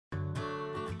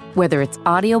Whether it's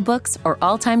audiobooks or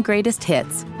all-time greatest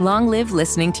hits, long live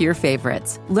listening to your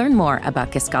favorites. Learn more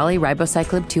about Kisqali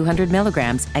Ribociclib 200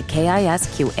 milligrams at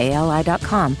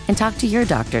KISQALI.com and talk to your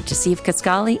doctor to see if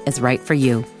Kisqali is right for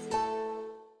you.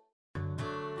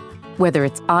 Whether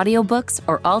it's audiobooks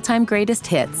or all-time greatest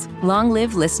hits, long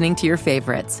live listening to your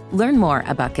favorites. Learn more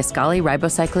about Kisqali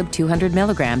Ribociclib 200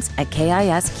 milligrams at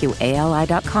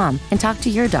KISQALI.com and talk to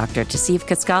your doctor to see if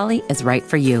Kisqali is right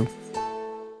for you.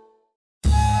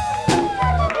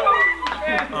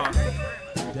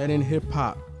 Dead End Hip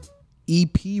Hop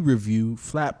EP review,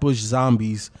 Flatbush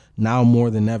Zombies, now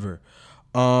more than ever.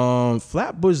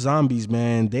 Flatbush Zombies,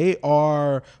 man, they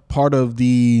are part of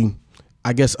the,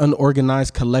 I guess,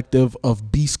 unorganized collective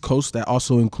of Beast Coast that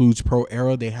also includes Pro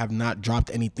Era. They have not dropped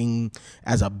anything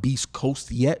as a Beast Coast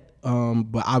yet,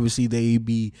 but obviously they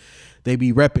be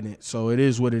repping it, so it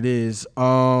is what it is.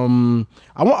 I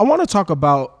want to talk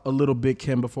about a little bit,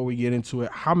 Kim, before we get into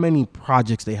it, how many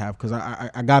projects they have, because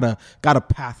I got a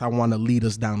path I want to lead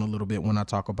us down a little bit when I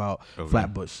talk about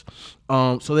Flatbush.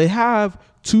 So they have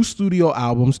 2 studio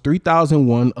albums,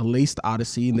 3001, A Laced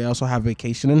Odyssey, and they also have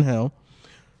Vacation in Hell.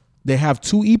 They have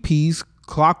 2 EPs,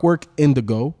 Clockwork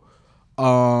Indigo,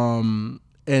 and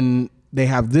they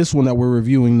have this one that we're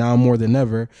reviewing, Now More Than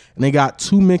Ever, and they got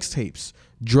 2 mixtapes,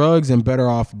 Drugs and Better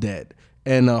Off Dead,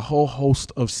 and a whole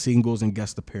host of singles and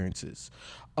guest appearances.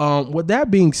 With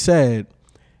that being said,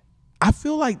 I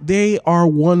feel like they are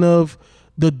one of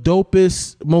the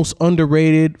dopest, most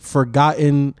underrated,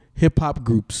 forgotten hip-hop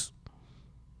groups.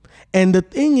 And the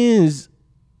thing is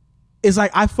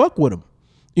like, I fuck with them.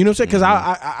 You know what I'm saying? Because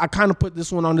I kind of put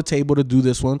this one on the table to do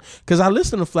this one, because I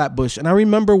listened to Flatbush, and I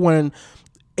remember when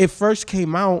it first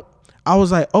came out, I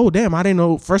was like, oh, damn, I didn't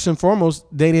know, first and foremost,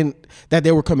 that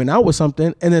they were coming out with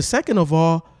something. And then second of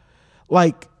all,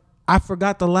 like, I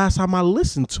forgot the last time I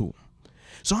listened to them.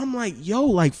 So I'm like, yo,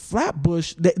 like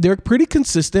Flatbush, they're pretty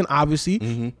consistent,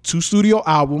 obviously. 2 studio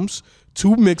albums,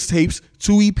 2 mixtapes,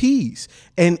 2 EPs.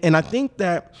 And I think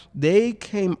that they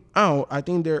came out, I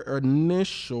think their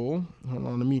initial, hold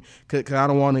on, let me, because I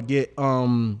don't want to get,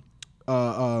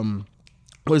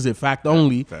 what is it? Fact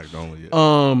Only. Fact Only,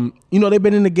 yeah. You know, they've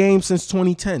been in the game since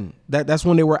 2010. That's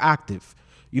when they were active.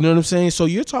 You know what I'm saying? So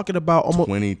you're talking about almost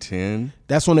 2010.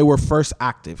 That's when they were first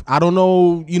active. I don't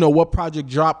know, you know, what project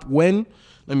dropped when.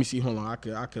 Let me see. Hold on. I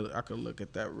could look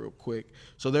at that real quick.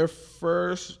 So their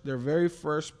very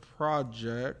first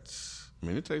project. I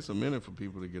mean, it takes a minute for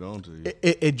people to get onto you.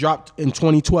 It dropped in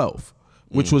 2012,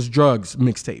 which was Drugs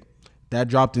mixtape. That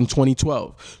dropped in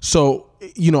 2012. So,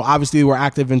 you know, obviously they were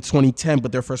active in 2010,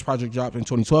 but their first project dropped in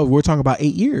 2012. We're talking about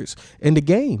 8 years in the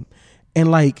game. And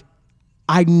like,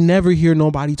 I never hear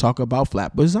nobody talk about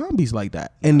Flatbush Zombies like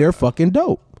that. And they're fucking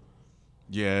dope.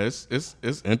 Yeah, it's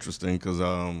interesting because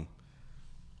I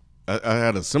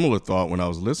had a similar thought when I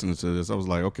was listening to this. I was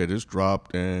like, okay, this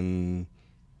dropped and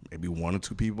maybe 1 or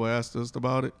 2 people asked us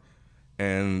about it.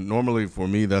 And normally for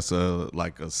me, that's a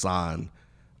sign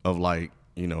of like,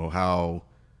 you know, how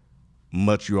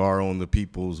much you are on the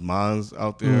people's minds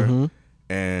out there.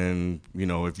 And, you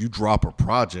know, if you drop a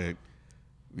project,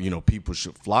 you know, people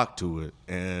should flock to it.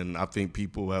 And I think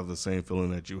people have the same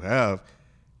feeling that you have,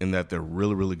 in that they're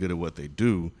really, really good at what they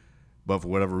do. But for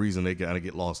whatever reason, they gotta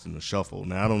get lost in the shuffle.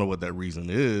 Now, I don't know what that reason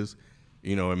is,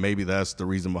 you know, and maybe that's the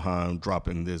reason behind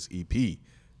dropping this EP,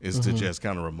 is to just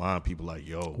kind of remind people like,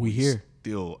 yo, we here.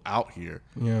 Still out here.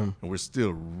 Yeah. And we're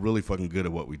still really fucking good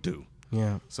at what we do.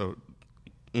 Yeah. So,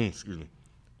 excuse me.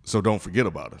 So don't forget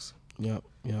about us. Yep.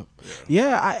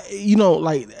 Yeah, you know,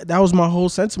 like, that was my whole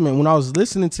sentiment when I was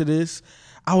listening to this.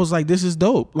 I was like, this is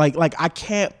dope. Like I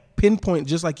can't pinpoint,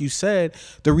 just like you said,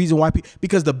 the reason why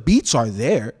because the beats are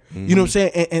there. You know what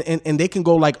I'm saying? And they can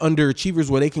go like underachievers,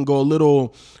 where they can go a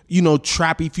little, you know,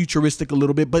 trappy, futuristic a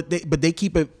little bit, but they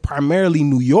keep it primarily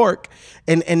New York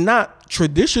and not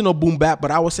traditional boom bap,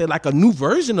 but I would say like a new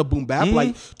version of boom bap,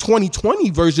 like 2020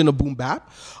 version of boom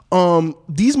bap.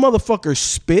 These motherfuckers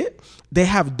spit. They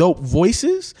have dope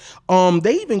voices.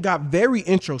 They even got very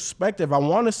introspective. I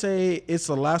want to say it's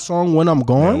the last song, When I'm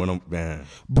Gone.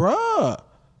 Bruh.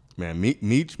 Man,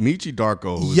 Michi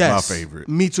Darko, who's my favorite.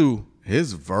 Me too.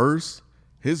 His verse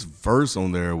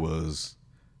on there was,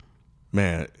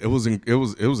 man, it was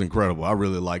incredible. I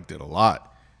really liked it a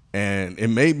lot. And it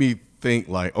made me think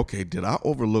like, okay, did I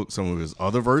overlook some of his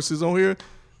other verses on here?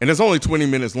 And it's only 20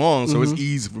 minutes long, so it's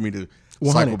easy for me to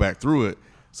cycle back through it.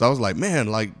 So I was like, man,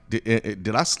 like,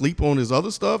 did I sleep on his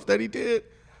other stuff that he did?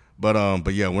 But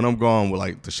yeah, When I'm Gone, with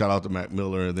like the shout out to Mac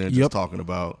Miller, and then just talking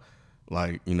about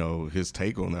like, you know, his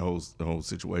take on the whole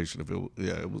situation. It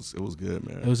was good,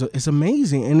 man. It's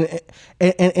amazing, and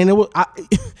it was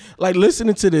like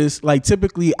listening to this. Like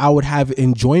typically, I would have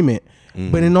enjoyment,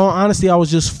 but in all honesty, I was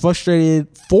just frustrated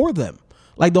for them.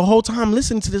 Like the whole time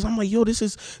listening to this, I'm like, yo, this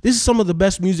is some of the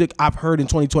best music I've heard in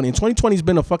 2020. And 2020 has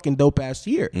been a fucking dope ass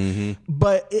year,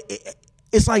 but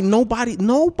it's like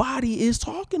nobody is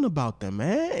talking about them,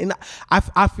 man. And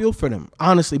I feel for them,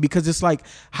 honestly, because it's like,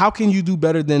 how can you do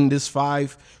better than this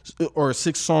 5 or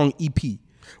 6 song EP?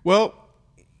 Well,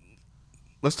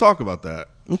 let's talk about that.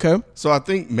 Okay. So I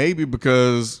think maybe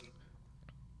because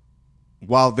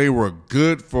while they were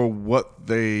good for what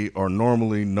they are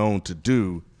normally known to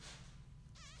do,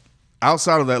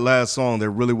 outside of that last song, there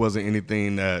really wasn't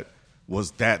anything that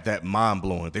was that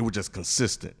mind-blowing. They were just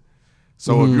consistent.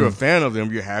 So if you're a fan of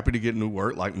them, you're happy to get new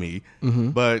work like me.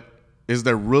 But is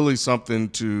there really something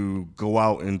to go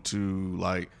out into,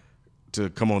 like,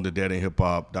 to come on the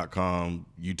deadendhiphop.com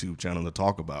YouTube channel to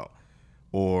talk about?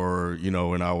 Or, you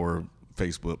know, in our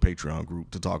Facebook, Patreon group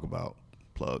to talk about?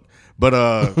 Plug.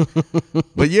 But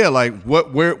but yeah, like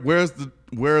where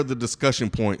are the discussion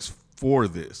points for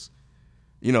this?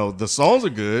 You know, the songs are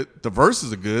good, the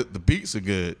verses are good, the beats are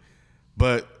good,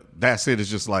 but that's it. It's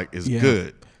just like it's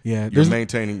good. Yeah, you're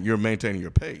maintaining your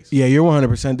pace. Yeah, you're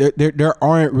 100%. There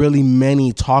aren't really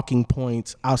many talking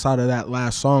points outside of that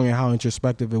last song and how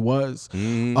introspective it was.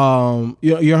 You're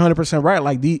 100%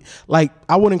 right. Like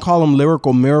I wouldn't call them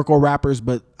lyrical miracle rappers,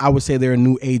 but I would say they're a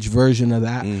new age version of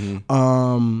that.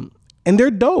 And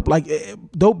they're dope, like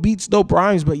dope beats, dope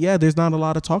rhymes. But yeah, there's not a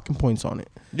lot of talking points on it.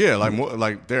 Yeah, like more,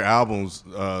 like their albums.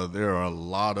 There are a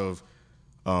lot of,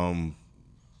 I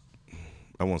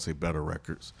won't say better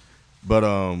records, but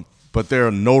there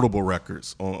are notable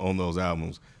records on those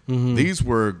albums. These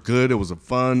were good. It was a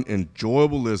fun,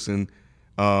 enjoyable listen.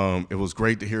 It was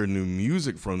great to hear new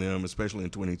music from them, especially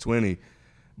in 2020.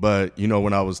 But you know,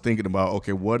 when I was thinking about,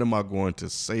 okay, what am I going to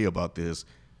say about this?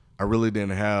 I really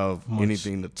didn't have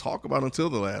anything to talk about until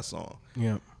the last song.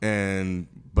 Yeah.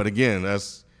 But again,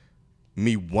 that's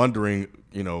me wondering,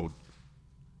 you know,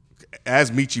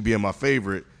 as Michi being my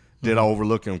favorite, did I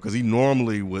overlook him? Because he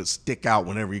normally would stick out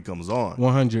whenever he comes on.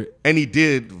 100. And he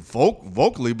did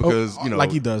vocally because, you know.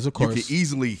 Like he does, of course. You can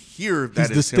easily hear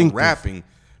that it's him rapping,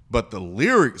 but the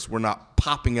lyrics were not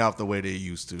popping out the way they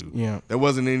used to. Yeah. There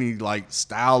wasn't any, like,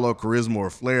 style or charisma or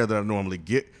flair that I normally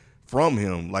get from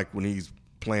him, like when he's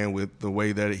playing with the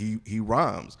way that he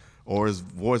rhymes or his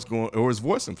voice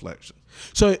inflection.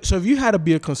 So if you had to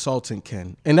be a consultant,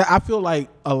 Ken, and I feel like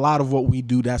a lot of what we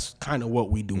do, that's kind of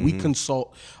what we do. We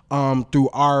consult through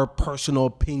our personal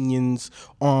opinions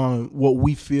on what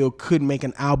we feel could make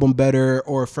an album better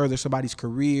or further somebody's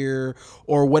career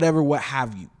or whatever, what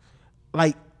have you.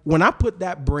 Like when I put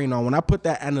that brain on, when I put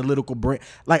that analytical brain,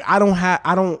 like I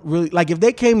don't really, like if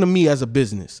they came to me as a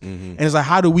business and it's like,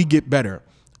 how do we get better?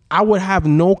 I would have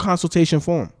no consultation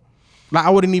for him. Like I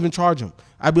wouldn't even charge him.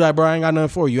 I'd be like, bro, I ain't got nothing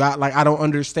for you. I don't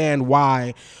understand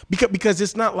why, because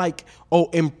it's not like, oh,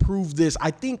 improve this.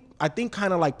 I think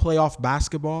kind of like playoff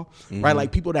basketball, right?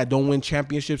 Like people that don't win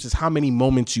championships is how many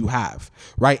moments you have,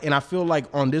 right? And I feel like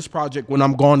on this project, When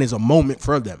I'm Gone is a moment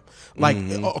for them. Like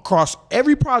across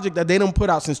every project that they done put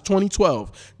out since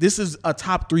 2012, this is a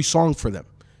top 3 song for them.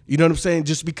 You know what I'm saying?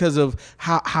 Just because of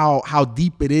how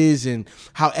deep it is and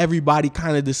how everybody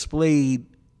kind of displayed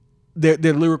their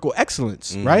lyrical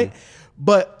excellence, right?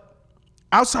 But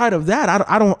outside of that,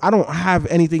 I don't have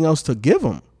anything else to give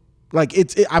them. Like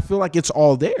I feel like it's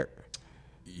all there.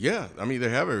 Yeah, I mean they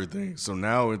have everything. So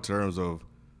now in terms of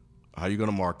how you're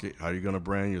gonna market, how you're gonna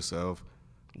brand yourself,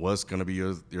 what's gonna be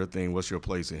your thing, what's your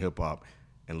place in hip hop,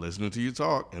 and listening to you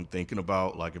talk and thinking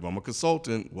about, like, if I'm a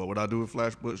consultant, what would I do with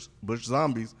Flatbush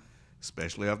Zombies,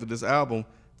 especially after this album?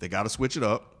 They got to switch it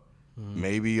up.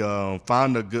 Maybe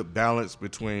find a good balance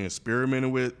between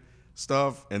experimenting with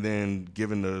stuff and then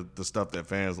giving the stuff that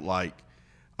fans like.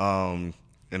 And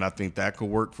I think that could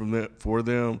work for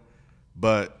them.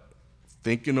 But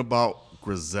thinking about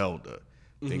Griselda,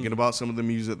 thinking about some of the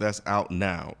music that's out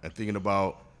now, and thinking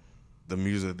about the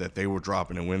music that they were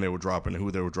dropping and when they were dropping and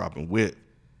who they were dropping with,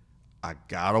 I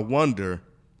gotta wonder,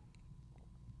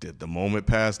 did the moment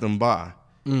pass them by?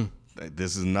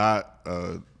 This is not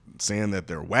saying that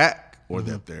they're whack or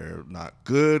that they're not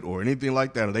good or anything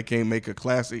like that, or they can't make a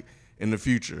classic in the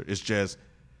future. It's just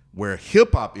where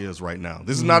hip hop is right now.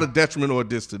 This is not a detriment or a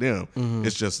diss to them.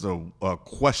 It's just a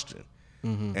question.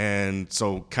 And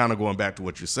so kind of going back to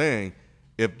what you're saying,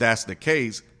 if that's the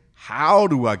case, how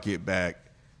do I get back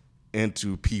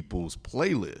into people's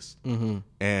playlists?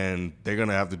 And they're going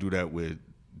to have to do that with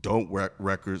dope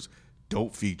records,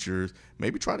 dope features,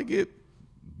 maybe try to get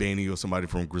Benny or somebody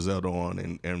from Griselda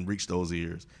on and reach those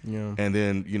ears. Yeah. And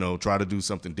then, try to do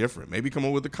something different. Maybe come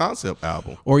up with a concept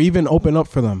album. Or even open up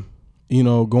for them.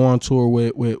 Go on tour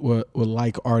with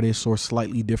like artists or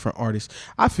slightly different artists.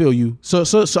 I feel you. So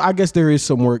I guess there is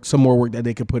some more work that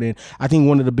they could put in. I think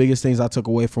one of the biggest things I took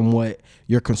away from what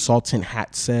your consultant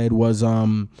hat said was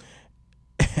I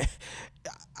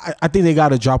think they got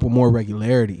to drop with more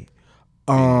regularity.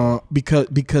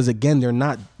 Because again, they're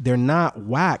not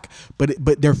whack,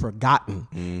 but they're forgotten.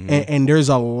 Mm-hmm. And there's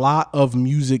a lot of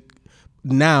music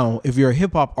now, if you're a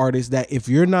hip hop artist, that if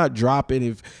you're not dropping,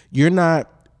 if you're not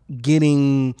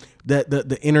getting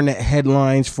the internet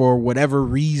headlines for whatever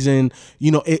reason,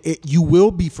 you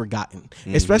will be forgotten.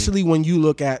 Mm-hmm. Especially when you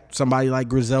look at somebody like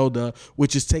Griselda,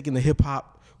 which is taking the hip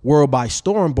hop world by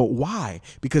storm. But why?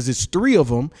 Because it's 3 of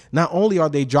them. Not only are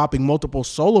they dropping multiple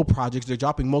solo projects, they're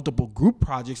dropping multiple group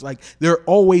projects. Like, they're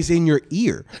always in your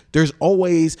ear. There's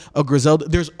always a Griselda.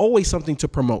 There's always something to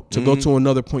promote, to go to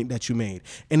another point that you made.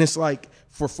 And it's like,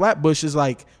 for Flatbush, it's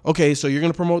like, okay, so you're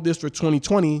going to promote this for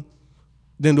 2020.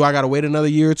 Then do I got to wait another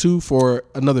year or 2 for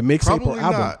another mixtape or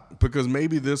album? Not, because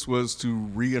maybe this was to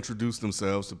reintroduce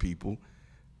themselves to people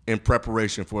in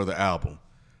preparation for the album.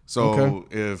 So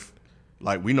if,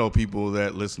 like, we know people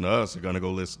that listen to us are going to go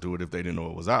listen to it if they didn't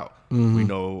know it was out. Mm-hmm. We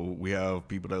know we have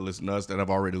people that listen to us that have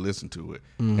already listened to it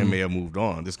and may have moved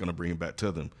on. This is going to bring it back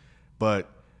to them. But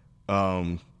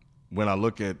when I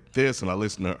look at this and I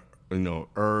listen to,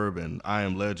 Herb and I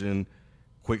Am Legend,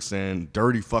 Quicksand,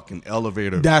 Dirty fucking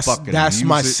Elevator. That's music.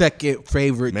 My second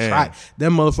favorite track.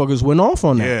 Them motherfuckers went off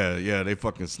on that. Yeah, they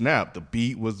fucking snapped. The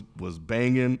beat was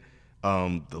banging.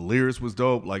 The lyrics was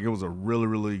dope. Like, it was a really,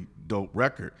 really dope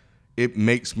record. It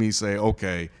makes me say,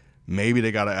 okay, maybe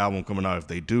they got an album coming out. If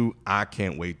they do, I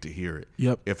can't wait to hear it.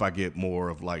 Yep. If I get more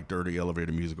of like Dirty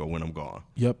Elevator music or When I'm Gone.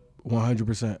 Yep.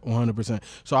 100%.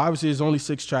 So obviously it's only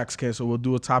 6 tracks, Ken, so we'll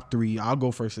do a top 3. I'll go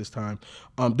first this time.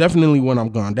 Definitely When I'm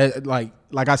Gone. That, like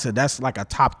I said, that's like a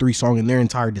top 3 song in their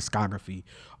entire discography.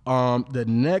 The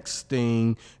next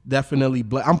thing, definitely,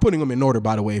 I'm putting them in order,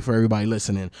 by the way, for everybody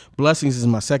listening. Blessings is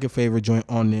my second favorite joint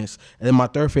on this. And then my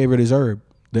third favorite is Herb,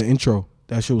 the intro.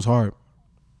 That shit was hard.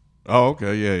 Oh,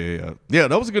 okay. Yeah. Yeah,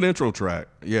 that was a good intro track.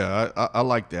 Yeah, I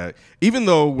like that. Even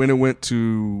though when it went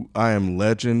to I Am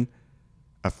Legend,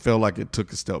 I felt like it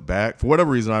took a step back. For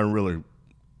whatever reason, I didn't really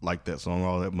like that song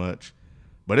all that much.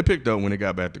 But it picked up when it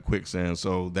got back to Quicksand.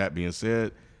 So that being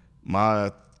said,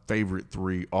 my favorite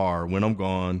 3 are When I'm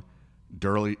Gone,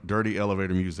 Dirty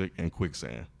Elevator Music, and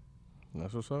Quicksand.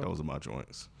 That's what's up. Those are my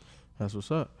joints. That's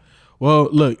what's up. Well,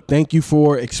 look, thank you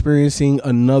for experiencing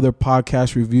another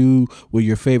podcast review with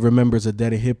your favorite members of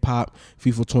Dead and Hip Hop,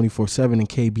 FIFA 24/7 and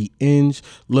KB Inge.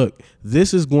 Look,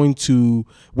 this is going to,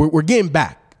 we're getting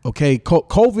back. Okay,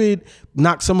 COVID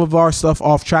knocked some of our stuff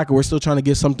off track, and we're still trying to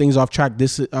get some things off track.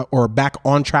 This or back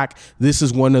on track. This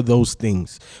is one of those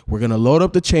things. We're gonna load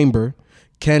up the chamber.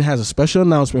 Ken has a special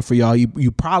announcement for y'all.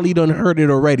 You probably done heard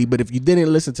it already, but if you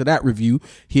didn't listen to that review,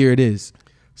 here it is.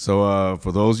 So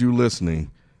for those of you listening,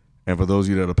 and for those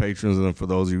of you that are patrons, and for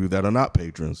those of you that are not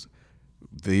patrons,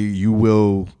 you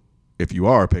will, if you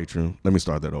are a patron, let me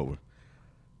start that over.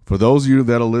 For those of you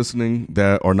that are listening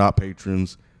that are not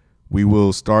patrons, we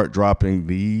will start dropping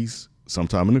these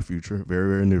sometime in the future,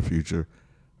 very, very near future,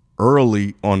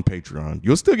 early on Patreon.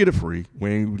 You'll still get it free. We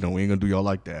ain't gonna do y'all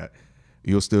like that.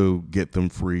 You'll still get them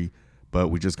free, but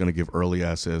we're just gonna give early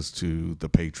access to the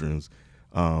patrons,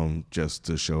 just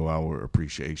to show our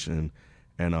appreciation.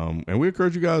 And we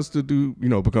encourage you guys to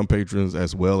become patrons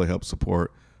as well. It helps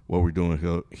support what we're doing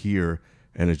here,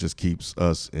 and it just keeps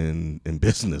us in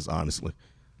business, honestly.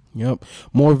 Yep.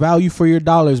 More value for your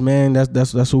dollars, man.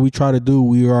 That's what we try to do.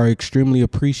 We are extremely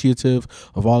appreciative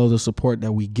of all of the support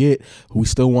that we get. We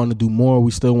still want to do more.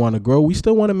 We still want to grow. We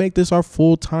still want to make this our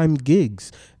full-time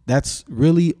gigs. That's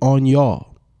really on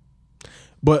y'all.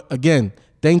 But again,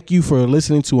 thank you for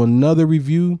listening to another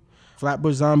review.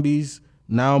 Flatbush Zombies,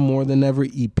 Now More Than Ever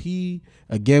EP.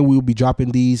 Again, we'll be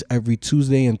dropping these every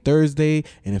Tuesday and Thursday.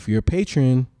 And if you're a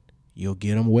patron, you'll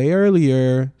get them way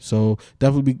earlier. So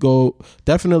definitely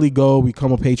go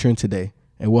become a patron today,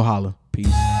 and we'll holla.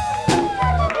 Peace.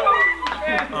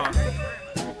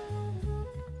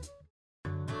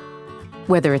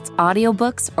 Whether it's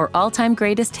audiobooks or all-time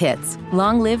greatest hits,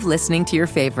 long live listening to your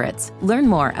favorites. Learn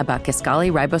more about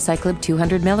Kisqali Ribociclib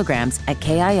 200 milligrams at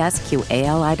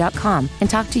KISQALI.com and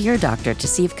talk to your doctor to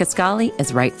see if Kisqali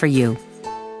is right for you.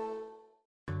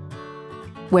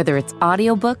 Whether it's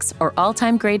audiobooks or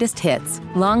all-time greatest hits,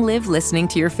 long live listening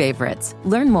to your favorites.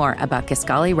 Learn more about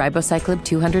Kisqali Ribociclib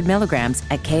 200 milligrams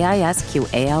at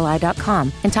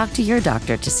KISQALI.com and talk to your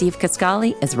doctor to see if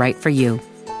Kisqali is right for you.